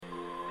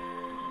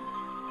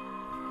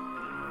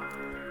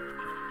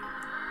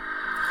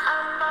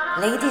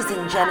Ladies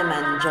and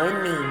gentlemen,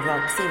 join me,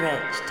 Roxy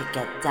Rich, to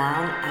get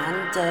down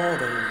and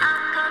dirty.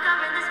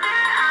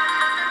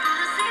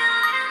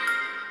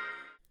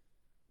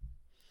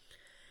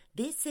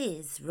 This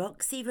is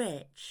Roxy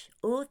Rich,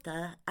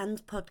 author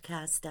and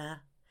podcaster.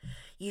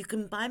 You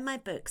can buy my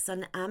books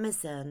on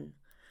Amazon.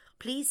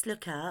 Please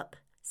look up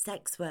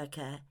Sex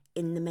Worker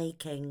in the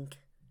Making.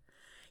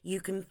 You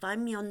can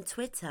find me on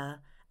Twitter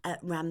at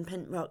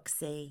Rampant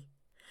Roxy.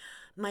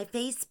 My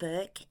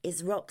Facebook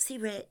is Roxy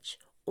Rich,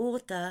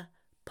 author,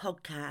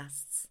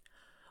 podcasts.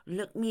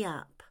 Look me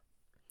up.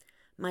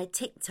 My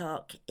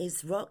TikTok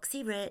is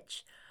Roxy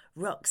Rich,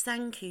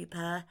 Roxanne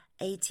Cooper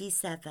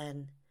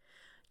 87.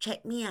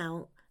 Check me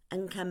out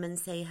and come and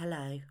say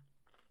hello.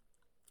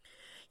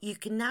 You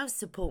can now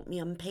support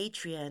me on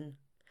Patreon.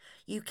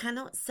 You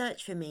cannot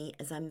search for me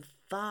as I'm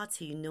far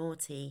too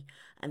naughty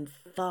and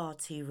far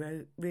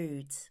too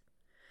rude.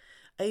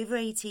 Over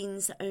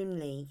 18s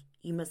only.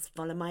 You must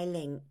follow my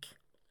link.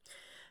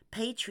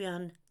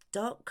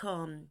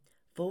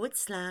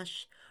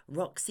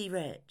 Patreon.com/Roxy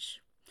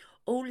Rich.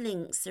 All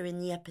links are in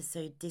the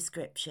episode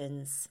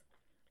descriptions.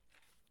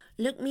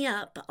 Look me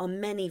up on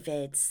many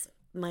vids.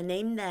 My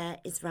name there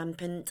is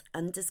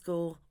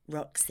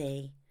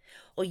Rampant_Roxy.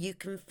 Or you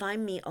can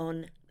find me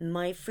on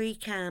My Free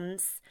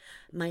Cams.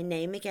 My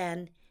name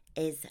again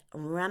is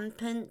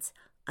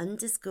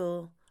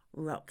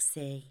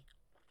Rampant_Roxy.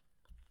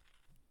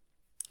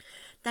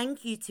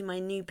 Thank you to my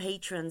new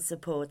Patreon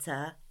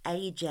supporter,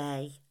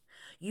 AJ.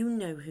 You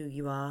know who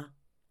you are.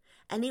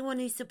 Anyone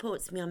who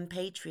supports me on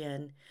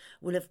Patreon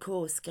will of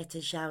course get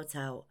a shout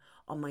out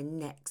on my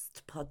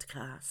next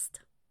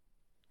podcast.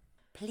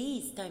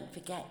 Please don't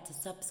forget to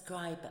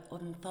subscribe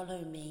and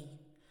follow me.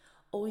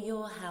 All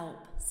your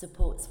help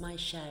supports my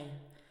show.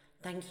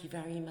 Thank you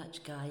very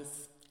much,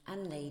 guys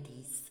and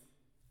ladies.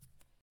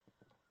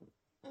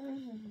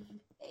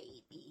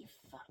 Baby,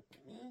 fuck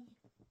me.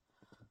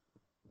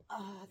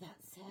 Oh,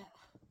 that's it.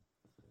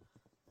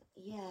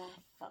 Yeah,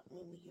 fuck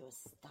me with your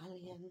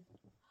stallion.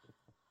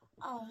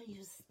 Oh,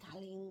 your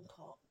stallion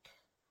cock.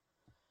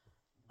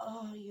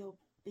 Oh, your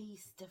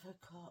beast of a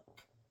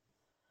cock.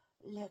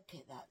 Look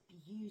at that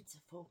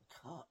beautiful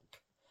cock.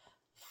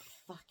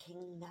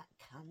 Fucking that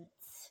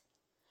cunt.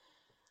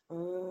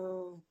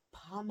 Oh,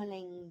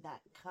 pummeling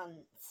that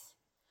cunt.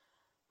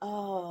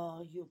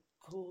 Oh, you're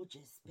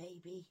gorgeous,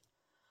 baby.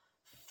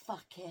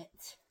 Fuck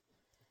it.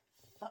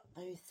 Fuck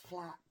those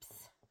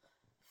flaps.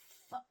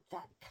 Fuck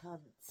that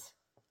cunt.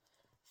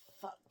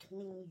 Fuck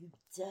me, you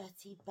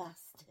dirty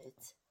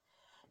bastard.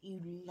 You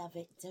love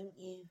it, don't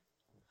you?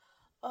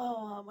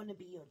 Oh, I want to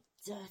be your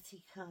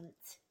dirty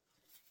cunt.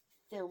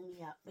 Fill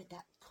me up with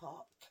that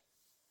cock.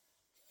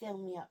 Fill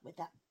me up with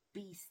that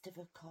beast of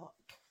a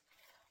cock.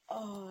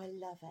 Oh, I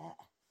love it.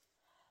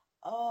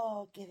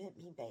 Oh, give it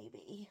me,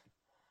 baby.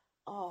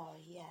 Oh,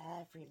 yeah,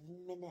 every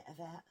minute of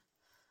it.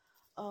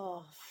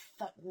 Oh,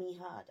 fuck me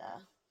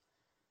harder.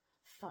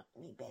 Fuck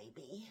me,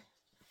 baby.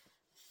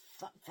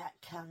 Fuck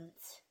that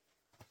cunt.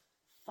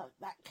 Fuck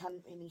that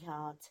cunt really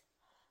hard.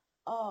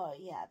 Oh,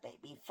 yeah,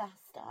 baby.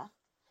 Faster.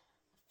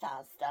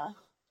 Faster.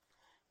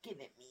 Give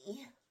it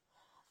me.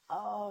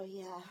 Oh,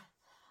 yeah.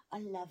 I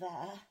love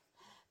it.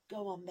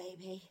 Go on,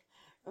 baby.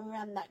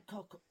 Ram that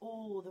cock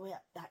all the way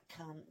up that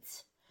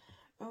cunt.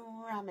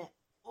 Ram it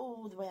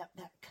all the way up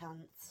that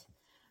cunt.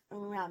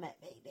 Ram it,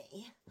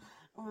 baby.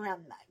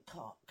 Ram that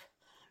cock.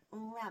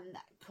 Ram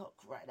that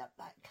cock right up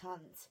that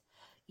cunt.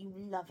 You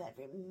love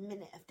every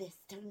minute of this,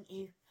 don't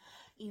you?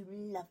 You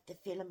love the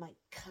feel of my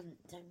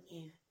cunt, don't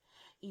you?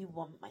 You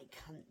want my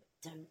cunt,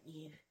 don't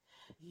you?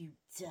 You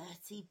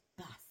dirty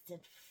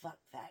bastard, fuck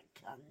that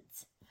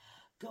cunt.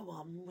 Go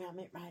on, ram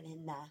it right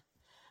in there.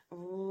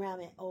 Ram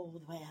it all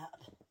the way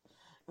up.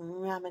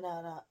 Ram it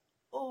up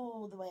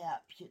all the way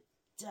up, you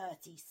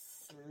dirty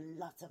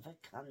slut of a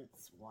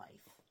cunt's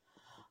wife.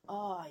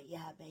 Oh,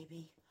 yeah,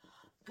 baby.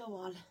 Go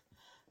on.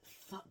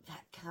 Fuck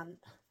that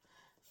cunt.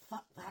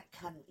 Fuck that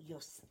cunt,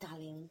 your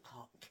stallion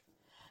cock.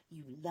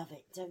 You love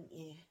it, don't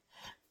you?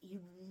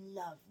 You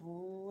love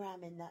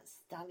ramming that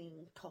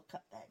stallion cock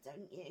up there,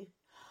 don't you?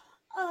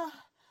 Oh,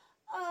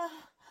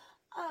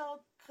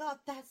 God,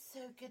 that's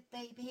so good,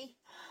 baby.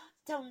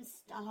 Don't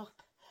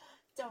stop.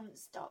 Don't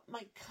stop.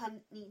 My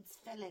cunt needs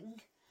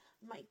filling.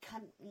 My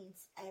cunt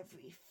needs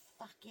every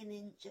fucking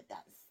inch of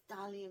that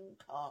stallion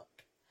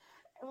cock.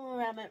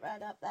 Ram it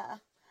right up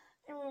there.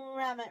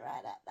 Ram it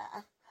right up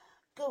there.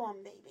 Go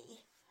on,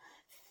 baby.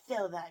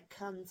 Fill that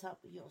cunt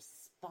up with your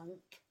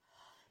spunk.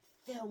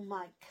 Fill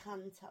my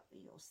cunt up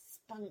with your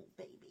spunk,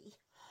 baby.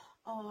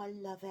 Oh, I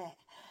love it.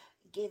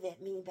 Give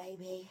it me,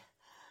 baby.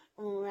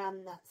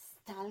 Ram that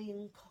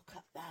stallion cock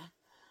up there.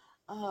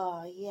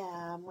 Oh,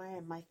 yeah, I'm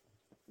wearing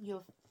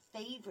your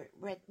favourite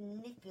red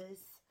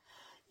knickers.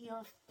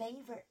 Your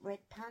favourite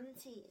red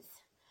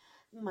panties.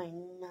 My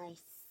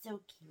nice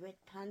silky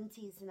red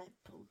panties, and I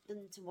pulled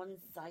them to one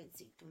side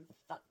so you can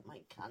fuck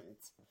my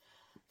cunt.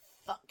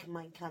 Fuck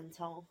my cunt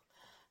hole.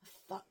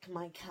 Fuck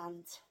my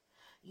cunt.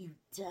 You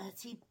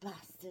dirty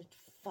bastard.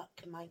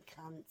 Fuck my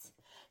cunt.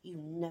 You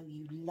know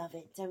you love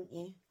it, don't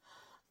you?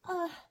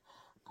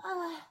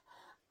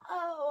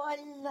 Oh, I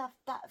love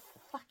that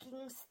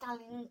fucking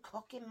stallion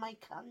cock in my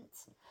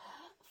cunt.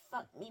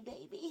 Fuck me,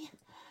 baby.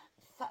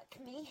 Fuck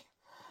me.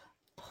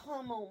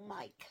 Pummel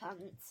my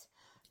cunt.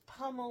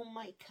 Pummel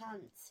my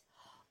cunt.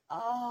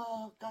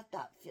 Oh, God,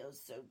 that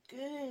feels so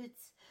good.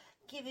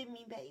 Give it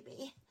me,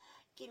 baby.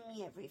 Give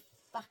me every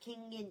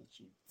fucking inch,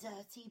 you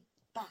dirty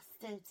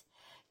bastard.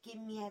 Give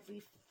me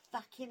every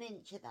fucking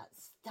inch of that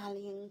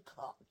stallion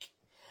cock.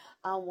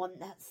 I want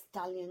that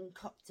stallion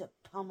cock to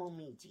pummel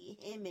me. Do you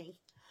hear me?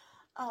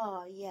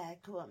 Oh, yeah,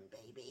 go on,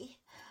 baby.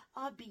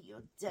 I'll be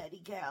your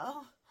dirty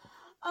girl.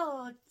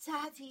 Oh,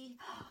 daddy.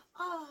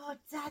 Oh,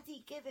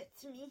 daddy, give it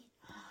to me.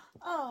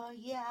 Oh,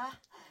 yeah.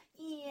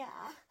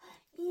 Yeah.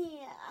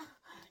 Yeah.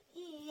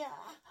 Yeah.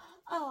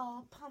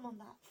 Oh, pummel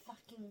that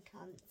fucking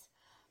cunt.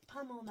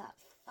 Pummel that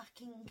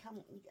fucking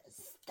cunt with your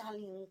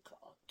stallion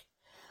cock.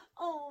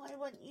 Oh, I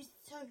want you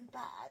so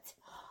bad.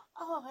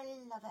 Oh, I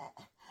love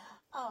it.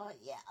 Oh,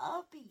 yeah,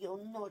 I'll be your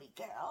naughty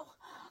girl.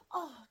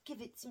 Oh,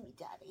 give it to me,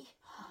 daddy.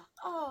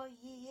 Oh,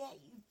 yeah,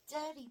 you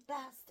dirty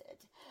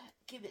bastard.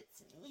 Give it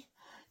to me.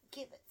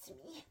 Give it to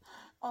me.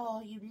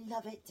 Oh, you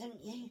love it,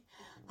 don't you?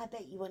 I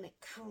bet you want to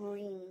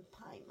cream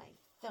pie my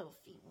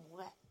filthy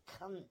wet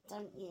cunt,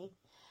 don't you?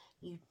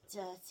 You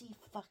dirty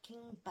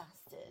fucking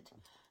bastard.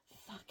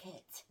 Fuck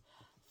it.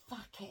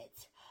 Fuck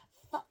it.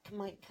 Fuck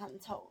my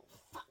cunthole.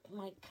 Fuck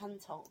my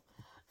cunthole.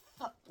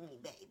 Fuck me,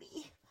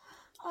 baby.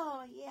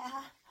 Oh,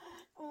 yeah.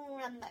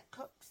 Run that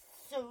cock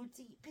so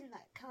deep in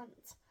that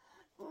cunt.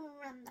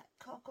 Run that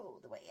cock all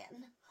the way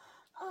in.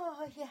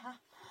 Oh, yeah.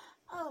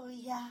 Oh,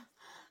 yeah.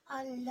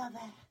 I love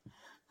it.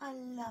 I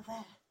love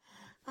it.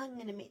 I'm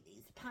going to make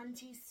these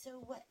panties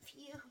so wet for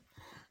you.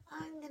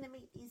 I'm going to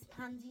make these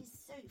panties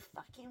so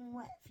fucking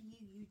wet for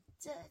you, you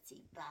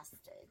dirty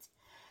bastard.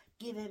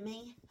 Give it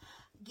me.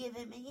 Give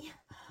it me.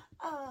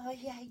 Oh,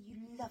 yeah,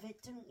 you love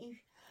it, don't you?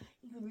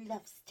 You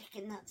love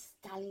sticking that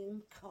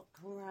stallion cock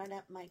right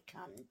up my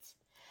cunt.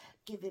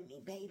 Give it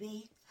me,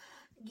 baby.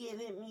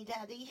 Give it me,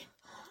 daddy.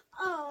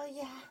 Oh,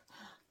 yeah.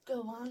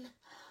 Go on.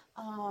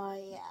 Oh,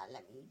 yeah,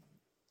 let me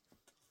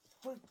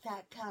fruit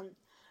that cunt.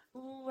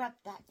 Rub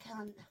that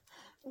cunt.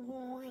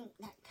 Wink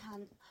that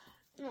cunt.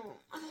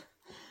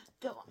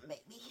 Go on,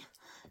 baby.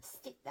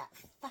 Stick that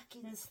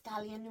fucking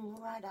stallion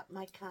right up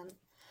my cunt.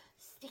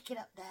 Stick it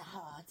up there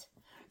hard.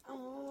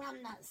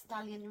 Ram that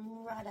stallion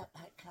right up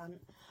that cunt.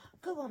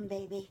 Go on,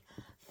 baby.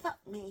 Fuck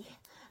me.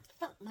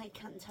 Fuck my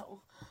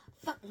cunthole.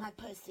 Fuck my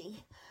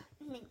pussy.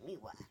 Make me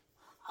wet.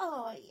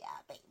 Oh,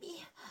 yeah,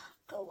 baby.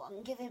 Go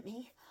on, give it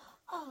me.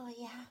 Oh,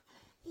 yeah.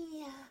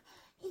 Yeah.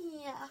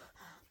 Yeah.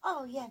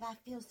 Oh, yeah,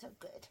 that feels so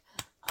good.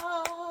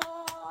 Oh.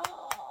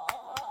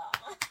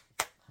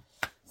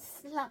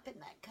 Slapping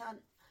that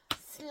cunt.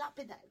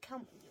 Slapping that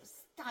cunt with your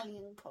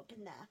stallion cock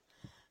in there.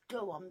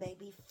 Go on,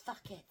 baby.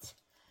 Fuck it.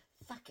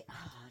 Fuck it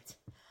hard.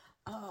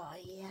 Oh,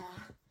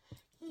 yeah.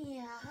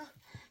 Yeah.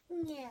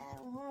 Yeah.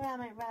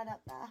 Ram it right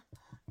up there.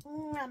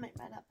 Ram it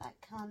right up that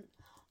cunt.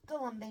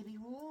 Go on, baby.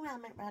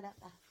 Ram it right up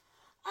there.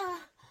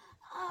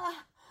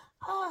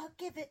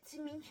 Give it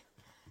to me.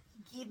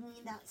 Give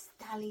me that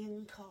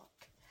stallion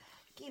cock.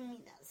 Give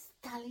me that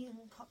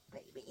stallion cock,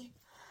 baby.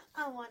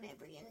 I want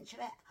every inch of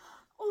it.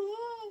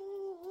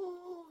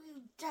 Ooh,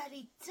 you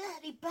dirty,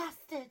 dirty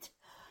bastard.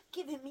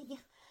 Give it me.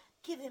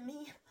 Give it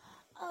me.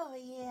 Oh,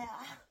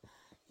 yeah.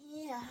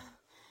 Yeah.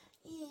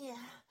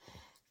 Yeah.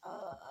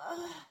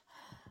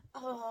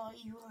 Oh,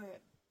 you were a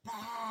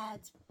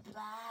bad,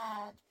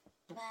 bad,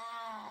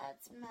 bad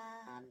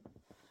man.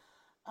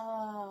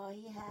 Oh,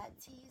 yeah,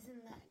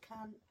 teasing that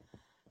cunt.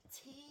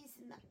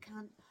 Teasing that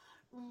cunt.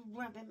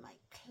 Rubbing my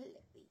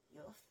clit with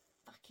your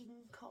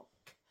fucking cock.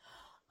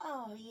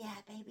 Oh,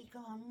 yeah, baby, go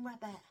on,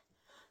 rub it.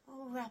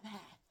 Rub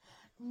it.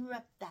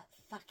 Rub that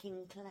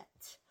fucking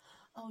clit.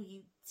 Oh,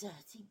 you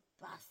dirty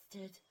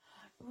bastard.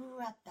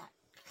 Rub that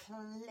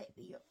clit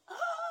with your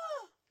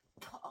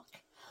cock.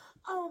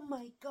 Oh,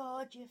 my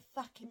God, you're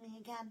fucking me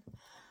again.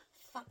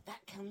 Fuck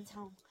that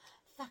cunthole.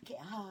 Fuck it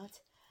hard.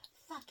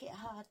 Fuck it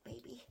hard,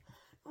 baby.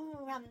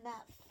 Ram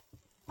that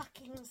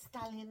fucking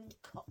stallion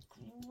cock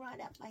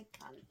right up my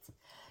cunt.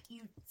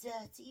 You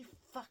dirty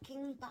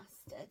fucking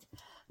bastard.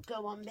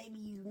 Go on, baby.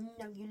 You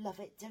know you love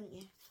it, don't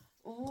you?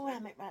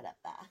 Ram it right up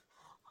there.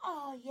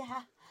 Oh,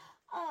 yeah.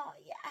 Oh,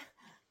 yeah.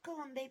 Go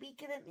on, baby.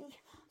 Give it me.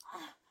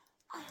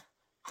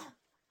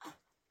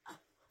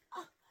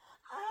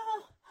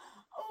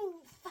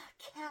 Oh, fuck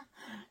yeah.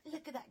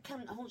 Look at that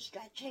cunt hole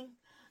stretching.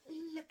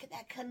 Look at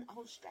that cunt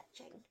hole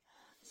stretching.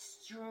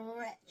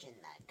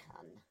 Stretching that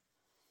cunt.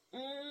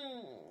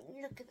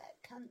 Look at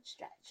that cunt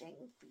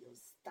stretching for your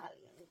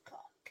stallion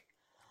cock.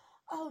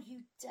 Oh,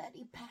 you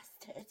dirty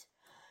bastard.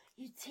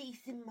 You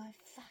teeth in my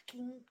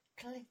fucking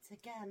clit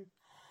again.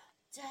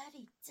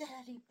 Dirty,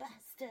 dirty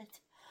bastard.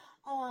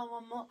 Oh, I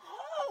want more.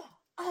 Oh,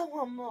 I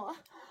want more.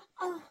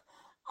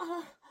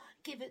 Oh,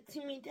 give it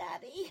to me,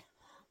 daddy.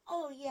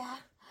 Oh, yeah.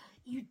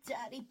 You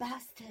dirty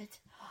bastard.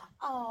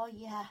 Oh,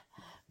 yeah.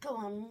 Go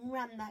on,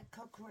 ram that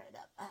cock right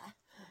up there.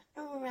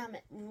 Ram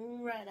it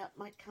right up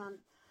my cunt.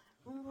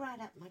 Right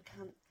up my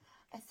cunt.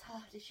 as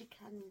hard as you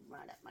can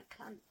right up my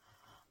cunt.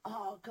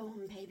 Oh, go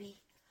on,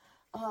 baby.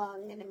 Oh,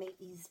 I'm going to make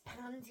these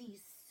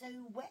panties so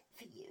wet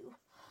for you.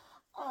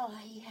 Oh,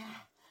 yeah.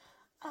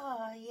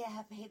 Oh,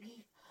 yeah,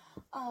 baby.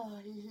 Oh,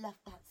 I love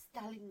that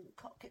stallion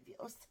cock of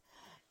yours.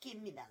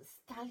 Give me that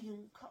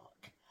stallion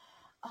cock.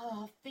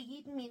 Oh,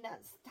 feed me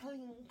that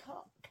stallion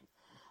cock.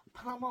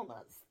 Pummel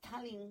that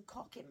stallion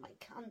cock in my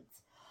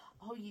cunt.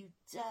 Oh, you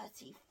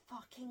dirty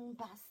fucking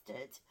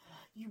bastard.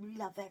 You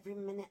love every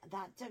minute of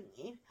that, don't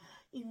you?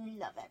 You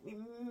love every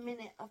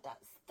minute of that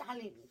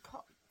stallion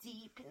cock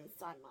deep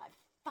inside my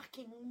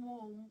fucking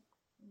warm,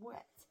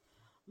 wet,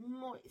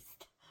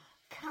 moist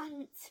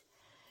cunt.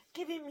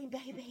 Give it me,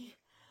 baby.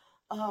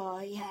 Oh,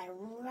 yeah,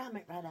 ram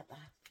it right up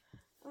there.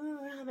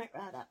 Ram it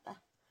right up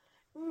there.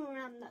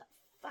 Ram that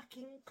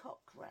fucking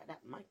cock right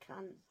up my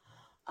cunt.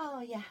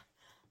 Oh, yeah.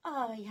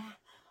 Oh, yeah.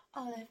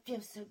 Oh, that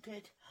feels so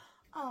good.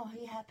 Oh,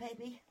 yeah,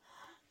 baby.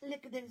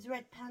 Look at those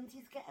red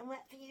panties getting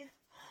wet for you.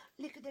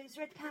 Look at those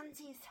red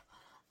panties.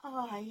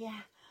 Oh,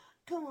 yeah.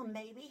 Go on,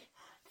 baby.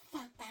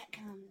 Fuck that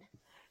cunt.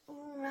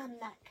 Run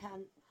that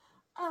cunt.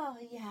 Oh,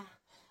 yeah.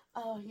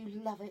 Oh,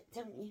 you love it,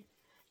 don't you?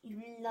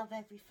 You love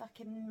every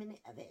fucking minute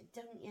of it,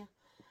 don't you?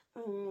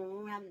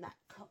 Ram that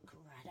cock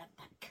right up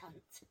that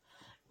cunt.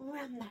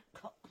 Ram that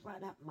cock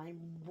right up my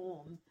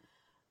warm,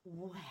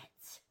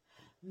 wet,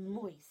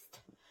 moist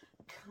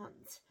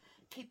cunt.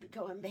 Keep it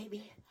going,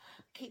 baby.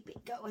 Keep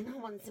it going. I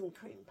want some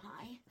cream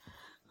pie.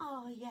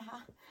 Oh,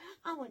 yeah.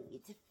 I want you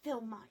to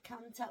fill my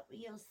cunt up with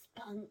your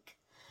spunk.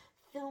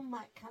 Fill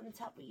my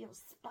cunt up with your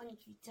spunk,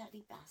 you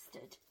dirty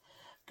bastard.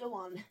 Go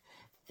on.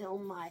 Fill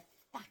my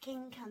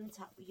fucking cunt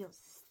up with your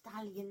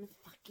stallion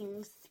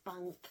fucking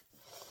spunk.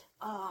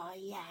 Oh,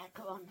 yeah.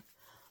 Go on.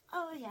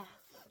 Oh, yeah.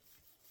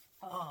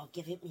 Oh,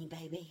 give it me,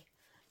 baby.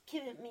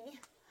 Give it me.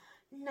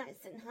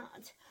 Nice and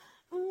hard.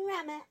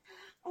 Ram it.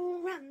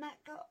 Ram that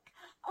cock.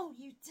 Oh,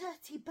 you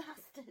dirty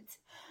bastard.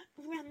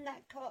 Ram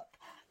that cock.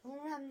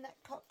 Ram that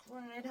cock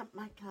right up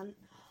my cunt.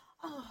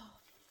 Oh,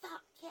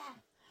 fuck yeah.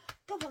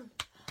 Go on.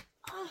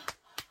 Oh,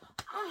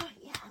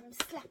 yeah, I'm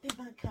slapping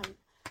my cunt.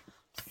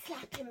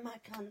 Slapping my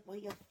cunt while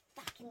you're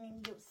fucking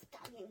in your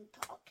stallion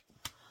cock.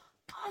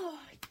 Oh,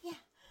 yeah.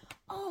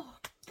 Oh,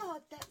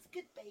 God, that's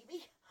good,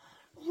 baby.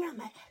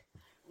 Ram it.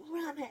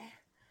 Ram it.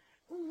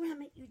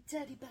 Ram it, you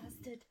dirty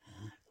bastard.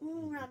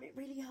 Ram it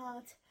really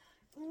hard.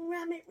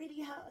 Ram it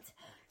really hard.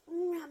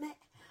 Ram it.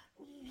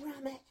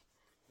 Ram it.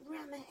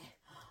 Ram it.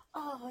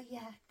 Oh,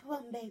 yeah. Go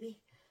on, baby.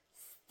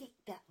 Stick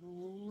that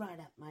right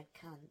up my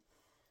cunt.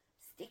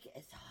 Stick it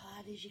as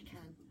hard as you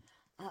can.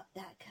 Up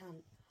that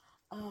cunt.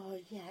 Oh,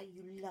 yeah,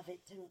 you love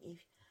it, don't you?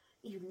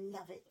 You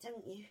love it,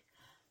 don't you?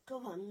 Go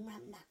on,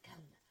 ram that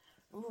cunt.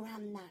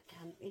 Ram that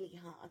cunt really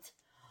hard.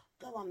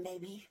 Go on,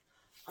 baby.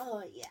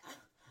 Oh, yeah.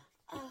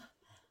 Oh,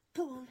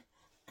 go on.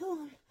 Go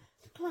on.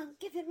 Come on,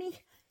 give it me.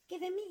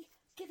 Give it me.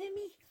 Give it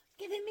me.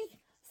 Give it me.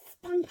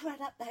 Spunk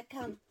right up that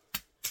cunt.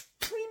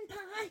 Cream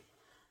pie.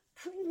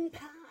 Cream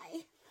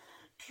pie.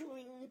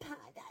 Cream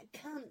pie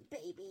that cunt,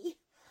 baby.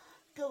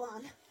 Go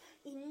on.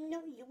 You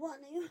know you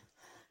want to.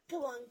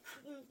 Go on,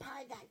 cream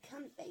pie that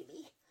cunt,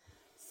 baby.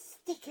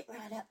 Stick it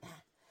right up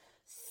there.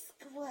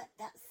 Squirt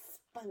that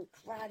spunk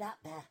right up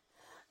there.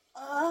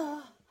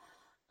 Oh,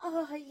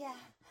 oh yeah.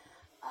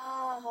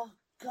 Oh,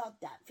 God,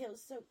 that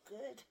feels so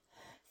good.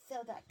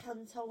 Fill that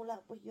cunt all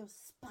up with your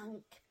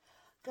spunk.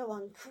 Go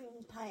on,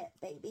 cream pie it,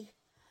 baby.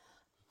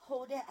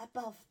 Hold it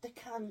above the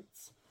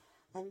cunt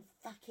and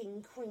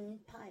fucking cream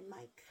pie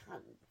my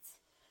cunt.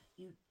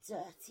 You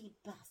dirty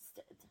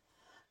bastard.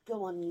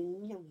 Go on, you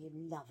know you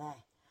love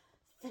it.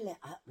 Fill it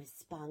up with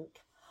spunk.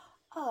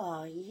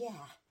 Oh,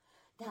 yeah.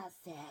 That's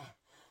it.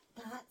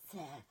 That's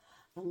it.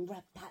 And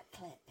rub that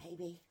clit,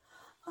 baby.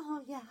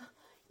 Oh, yeah.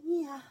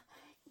 Yeah.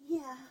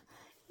 Yeah.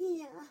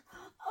 Yeah.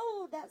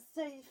 Oh, that's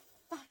so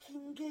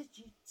fucking good,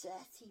 you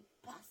dirty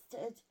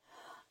bastard.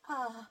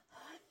 Ah,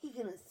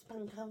 you're gonna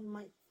spunk over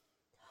my...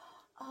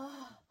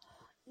 Oh,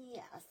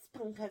 yeah,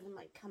 spunk over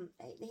my cunt,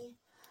 baby.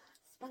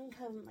 Spunk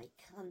over my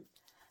cunt.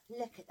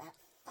 Look at that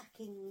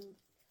fucking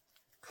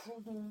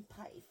cream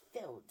pie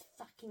filled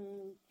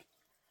fucking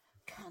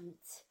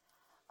cunt.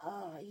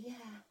 Oh,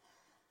 yeah.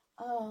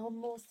 Oh,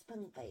 more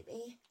spunk,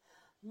 baby.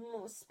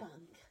 More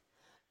spunk.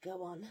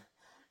 Go on.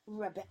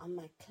 Rub it on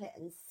my clit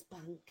and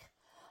spunk.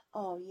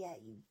 Oh, yeah,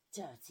 you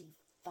dirty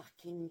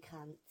fucking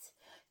cunt.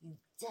 You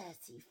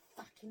dirty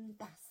fucking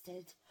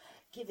bastard.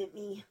 Give it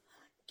me.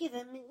 Give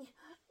it me.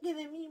 Give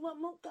it me.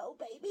 One more go,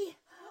 baby.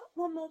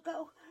 One more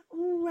go.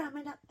 Ram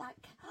it up that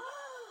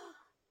cunt.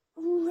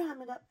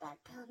 Ram it up that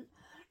cunt.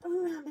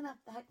 Ram it up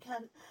that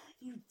cunt.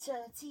 You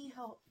dirty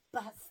hot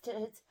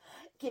bastard.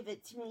 Give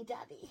it to me,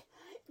 daddy.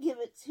 Give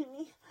it to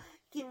me.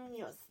 Give me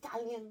your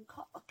stallion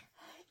cock.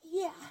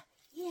 Yeah,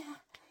 yeah,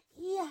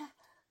 yeah.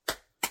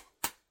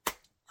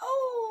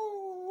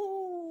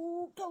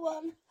 Oh, go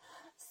on.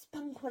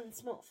 Spunk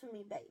once more for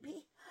me,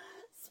 baby.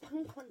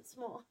 Spunk once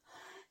more.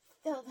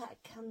 Fill that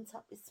cunt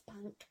up with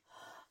spunk.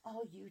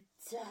 Oh, you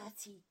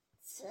dirty,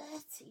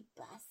 dirty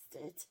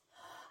bastard.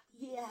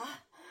 Yeah.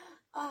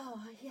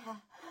 Oh, yeah.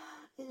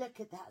 Look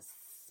at that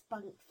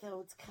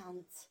spunk-filled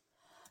cunt.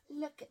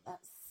 Look at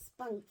that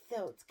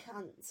spunk-filled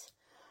cunt.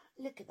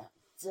 Look at that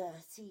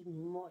dirty,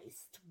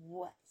 moist,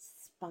 wet,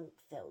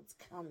 spunk-filled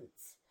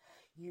cunt.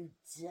 You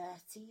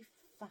dirty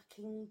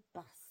fucking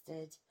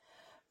bastard.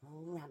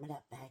 Ram it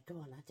up there. Go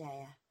on, I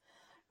dare.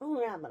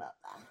 Ram it up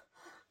there.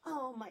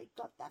 Oh my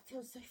God, that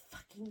feels so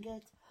fucking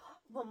good.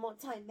 One more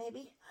time,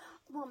 baby.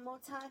 One more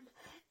time.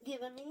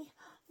 Give it me.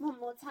 One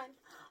more time.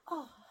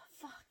 Oh,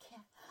 fuck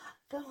yeah.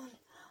 Go on.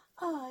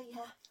 Oh,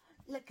 yeah.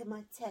 Look at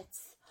my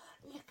tits.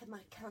 Look at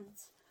my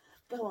cunt.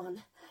 Go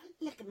on.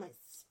 Look at my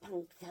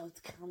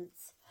spunk-filled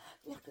cunt.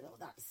 Look at all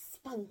that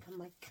spunk on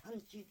my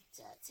cunt, you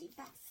dirty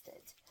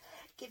bastard.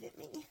 Give it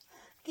me.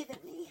 Give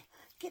it me.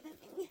 Give it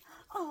me.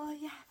 Oh,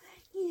 yeah.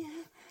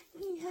 Yeah.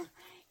 Yeah.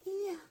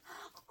 Yeah.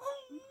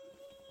 Oh.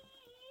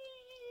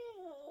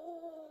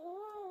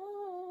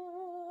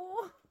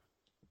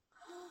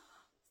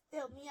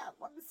 Fill me up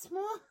once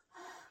more.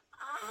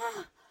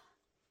 Ah.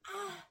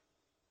 Ah.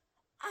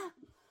 Ah.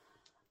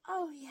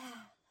 Oh,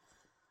 yeah.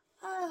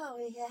 Oh,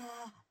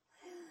 yeah.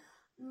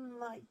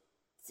 My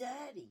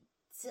dirty,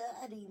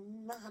 dirty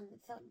man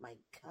filled my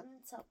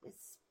cunt up with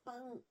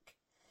spunk.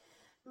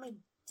 My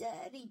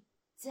dirty,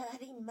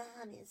 dirty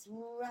man is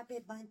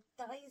rubbing my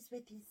thighs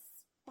with his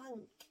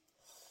spunk.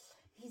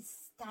 His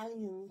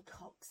stallion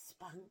cock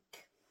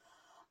spunk.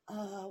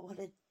 Oh, what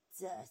a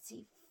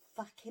dirty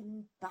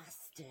fucking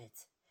bastard.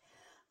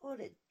 What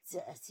a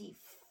dirty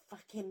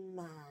fucking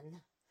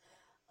man.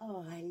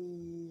 Oh, I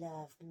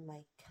love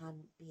my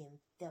cunt being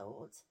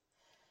filled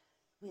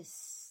with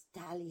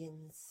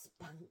stallion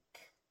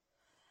spunk.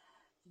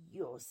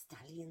 Your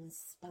stallion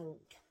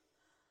spunk.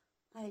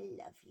 I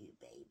love you,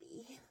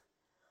 baby.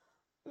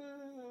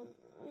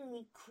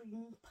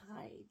 Cream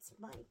pied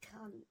my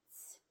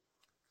cunt.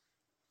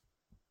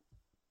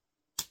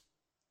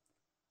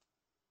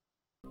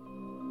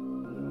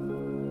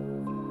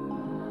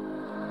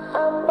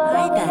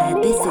 Hi there,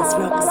 this is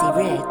Roxy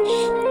Rich,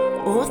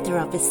 author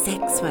of the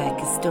Sex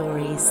Worker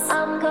Stories.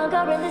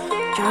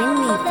 Join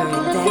me for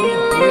a very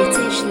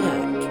British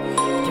look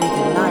through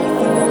the life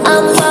of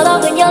I'm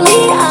following your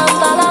lead, I'm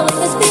following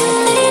the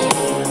spirit.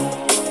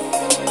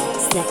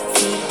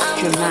 Sexy,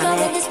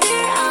 dramatic,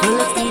 full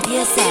of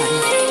BDSM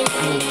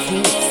and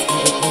kinks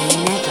that it will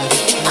never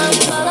I'm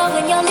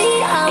following your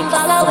lead, I'm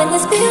following the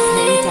spirit.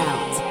 played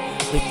out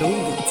with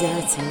all the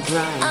dirt and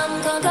grime. I'm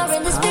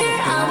conquering the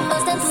spirit, I'm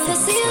busting through the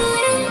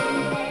ceiling.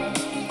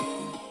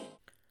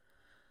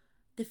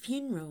 The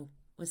funeral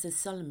was a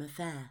solemn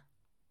affair,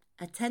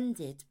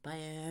 attended by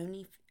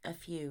only a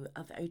few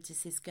of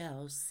Otis's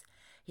girls,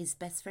 his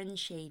best friend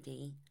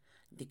Shady,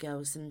 the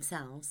girls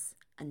themselves,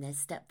 and their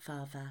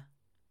stepfather.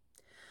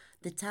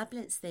 The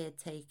tablets they had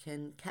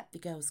taken kept the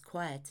girls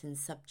quiet and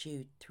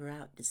subdued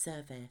throughout the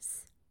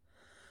service.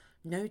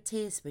 No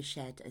tears were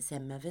shed as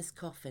their mother's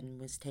coffin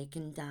was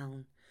taken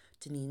down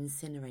to the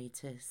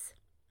incinerators.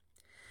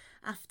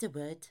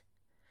 Afterward,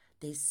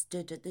 they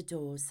stood at the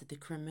doors of the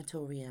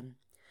crematorium,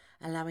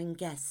 allowing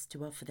guests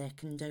to offer their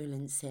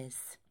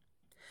condolences.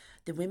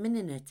 The women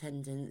in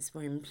attendance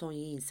were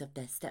employees of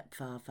their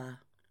stepfather,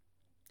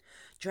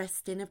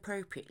 dressed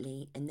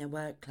inappropriately in their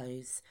work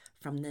clothes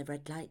from the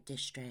red light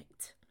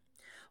district.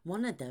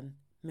 One of them,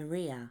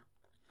 Maria,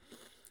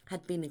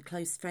 had been a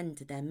close friend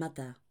to their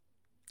mother.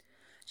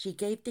 She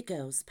gave the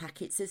girls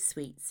packets of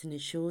sweets and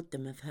assured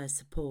them of her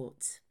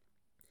support.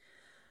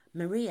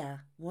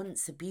 Maria,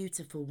 once a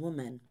beautiful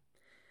woman,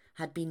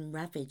 had been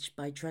ravaged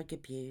by drug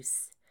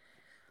abuse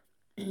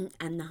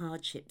and the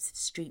hardships of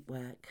street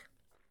work.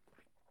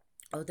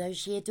 Although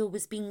she had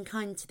always been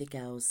kind to the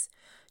girls,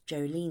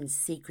 Jolene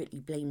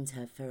secretly blamed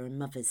her for her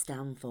mother's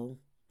downfall.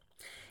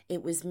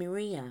 It was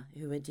Maria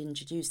who had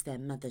introduced their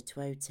mother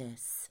to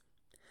Otis.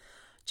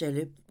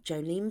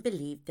 Jolene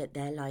believed that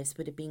their lives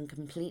would have been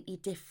completely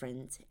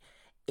different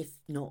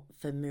if not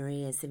for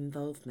Maria's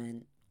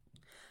involvement.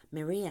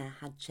 Maria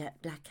had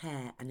jet black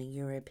hair and a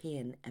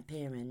European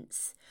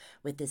appearance,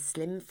 with a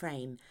slim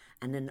frame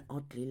and an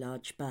oddly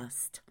large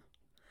bust.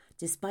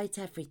 Despite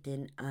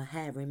everything, her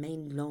hair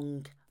remained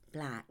long,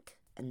 black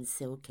and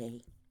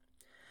silky.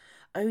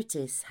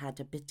 Otis had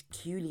a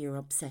peculiar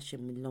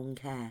obsession with long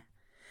hair,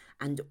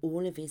 and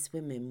all of his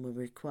women were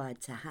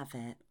required to have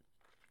it.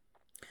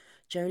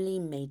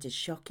 Jolene made a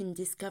shocking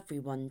discovery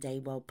one day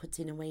while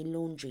putting away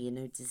laundry in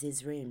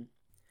Otis's room.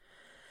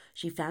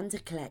 She found a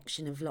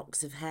collection of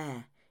locks of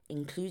hair,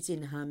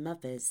 including her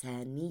mother's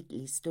hair,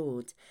 neatly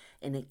stored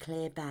in a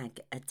clear bag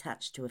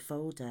attached to a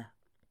folder.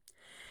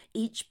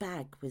 Each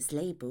bag was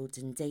labelled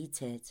and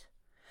dated.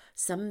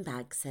 Some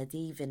bags had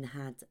even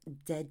had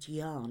 "dead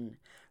yarn"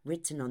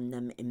 written on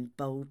them in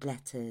bold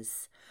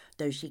letters,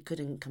 though she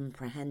couldn't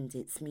comprehend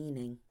its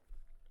meaning.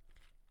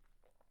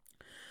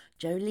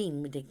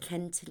 Jolene would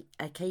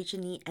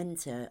occasionally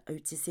enter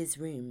Otis's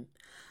room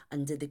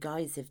under the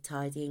guise of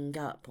tidying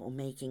up or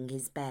making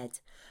his bed,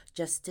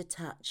 just to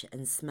touch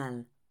and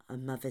smell her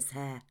mother's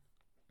hair.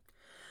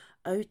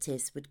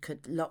 Otis would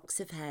cut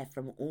locks of hair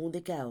from all the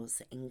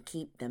girls and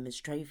keep them as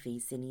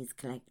trophies in his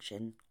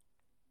collection.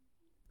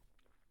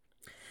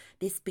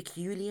 This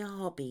peculiar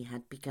hobby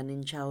had begun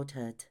in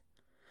childhood,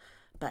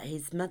 but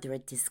his mother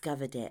had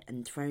discovered it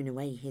and thrown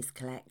away his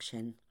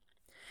collection.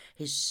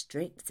 His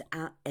strict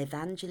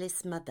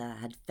evangelist mother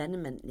had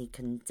vehemently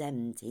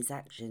condemned his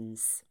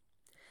actions.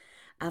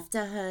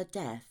 After her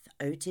death,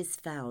 Otis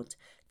vowed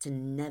to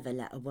never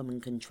let a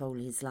woman control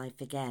his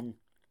life again.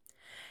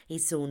 He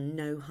saw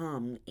no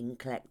harm in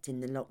collecting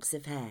the locks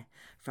of hair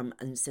from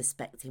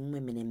unsuspecting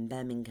women in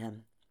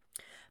Birmingham,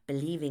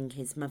 believing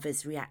his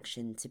mother's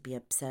reaction to be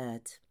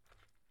absurd.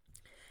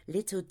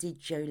 Little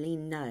did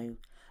Jolene know,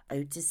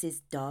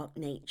 Otis's dark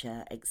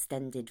nature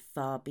extended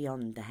far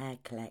beyond the hair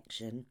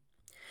collection.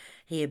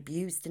 He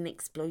abused and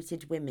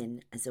exploited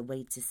women as a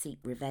way to seek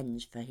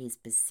revenge for his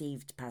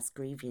perceived past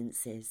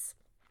grievances.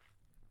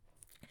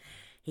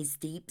 His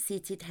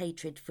deep-seated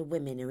hatred for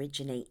women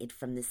originated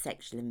from the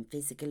sexual and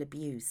physical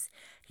abuse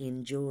he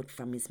endured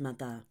from his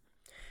mother,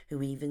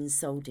 who even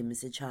sold him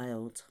as a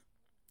child.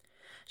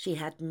 She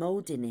had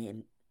moulded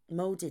him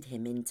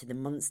into the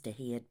monster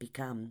he had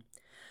become,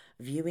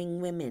 viewing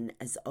women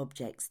as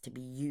objects to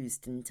be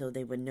used until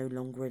they were no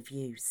longer of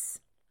use.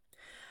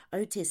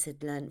 Otis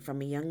had learnt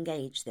from a young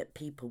age that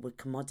people were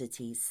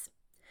commodities.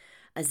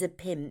 As a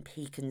pimp,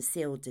 he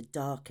concealed a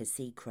darker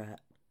secret.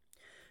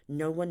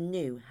 No one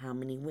knew how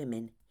many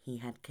women he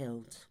had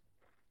killed.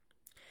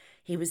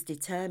 He was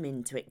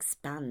determined to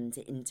expand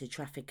into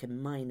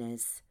trafficking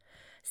minors,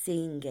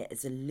 seeing it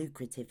as a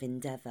lucrative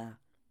endeavour.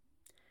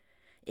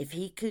 If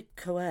he could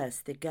coerce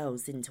the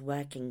girls into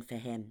working for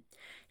him,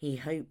 he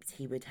hoped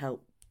they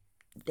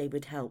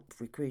would help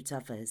recruit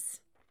others.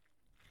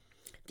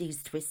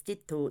 These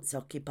twisted thoughts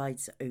occupied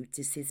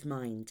Otis's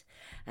mind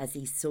as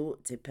he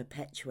sought to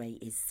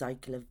perpetuate his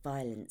cycle of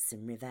violence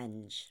and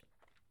revenge.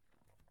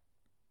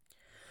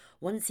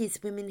 Once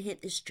his women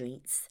hit the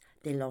streets,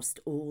 they lost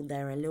all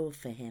their allure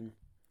for him.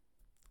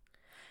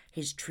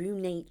 His true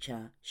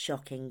nature,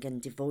 shocking and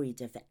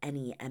devoid of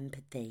any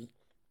empathy,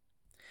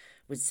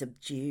 would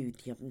subdue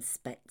the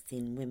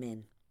unsuspecting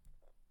women.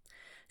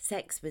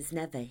 Sex was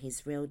never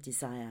his real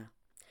desire.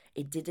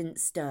 It didn't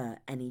stir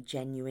any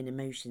genuine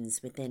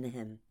emotions within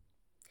him.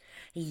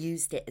 He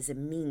used it as a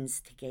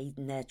means to gain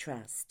their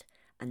trust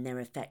and their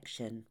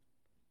affection.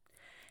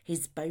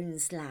 His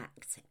bones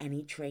lacked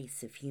any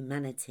trace of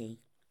humanity,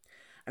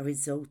 a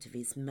result of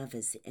his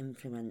mother's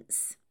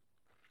influence.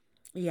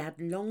 He had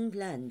long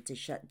learned to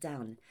shut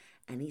down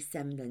any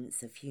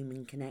semblance of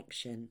human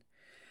connection,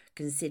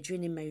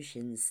 considering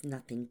emotions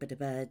nothing but a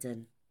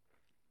burden.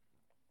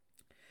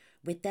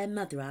 With their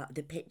mother out of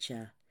the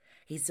picture,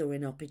 he saw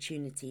an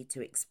opportunity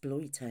to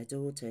exploit her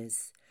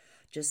daughters,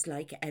 just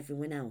like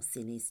everyone else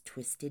in his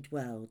twisted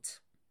world.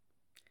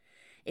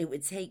 It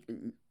wouldn't take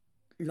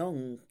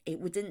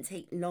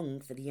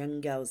long for the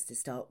young girls to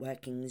start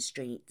working the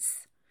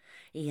streets.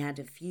 He had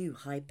a few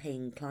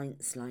high-paying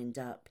clients lined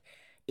up,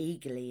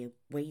 eagerly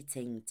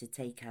waiting to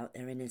take out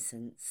their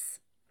innocence.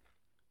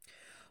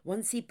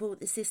 Once he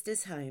brought the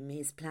sisters home,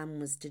 his plan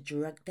was to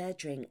drug their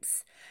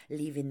drinks,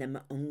 leaving them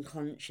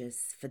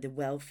unconscious for the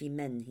wealthy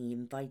men he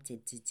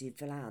invited to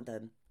devour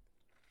them.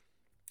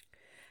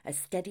 A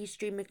steady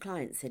stream of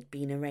clients had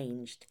been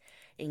arranged,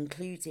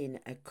 including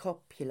a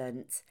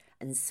corpulent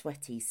and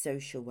sweaty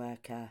social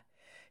worker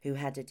who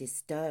had a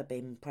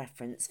disturbing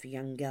preference for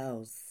young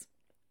girls.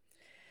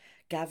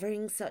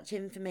 Gathering such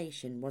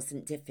information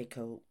wasn't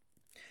difficult.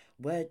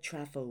 Word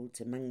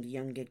travelled among the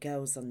younger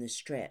girls on the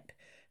strip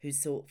who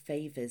sought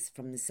favours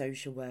from the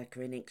social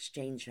worker in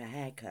exchange for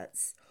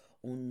haircuts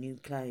or new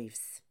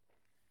clothes.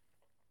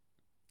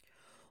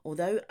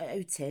 Although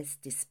Otis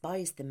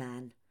despised the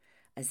man,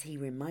 as he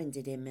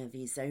reminded him of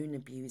his own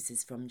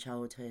abuses from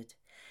childhood,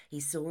 he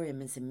saw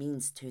him as a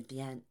means to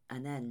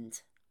an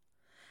end.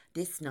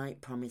 This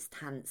night promised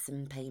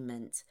handsome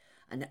payment,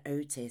 and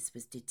Otis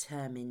was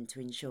determined to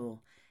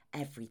ensure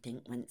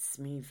everything went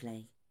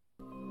smoothly.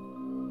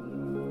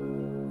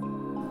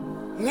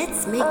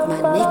 Let's make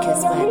my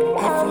knickers work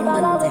every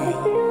Monday.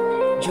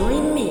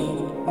 Join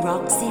me,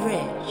 Roxy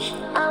Rich.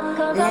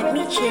 Let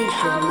me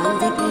chase your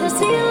Monday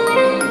blues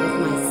away with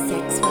my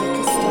sex worker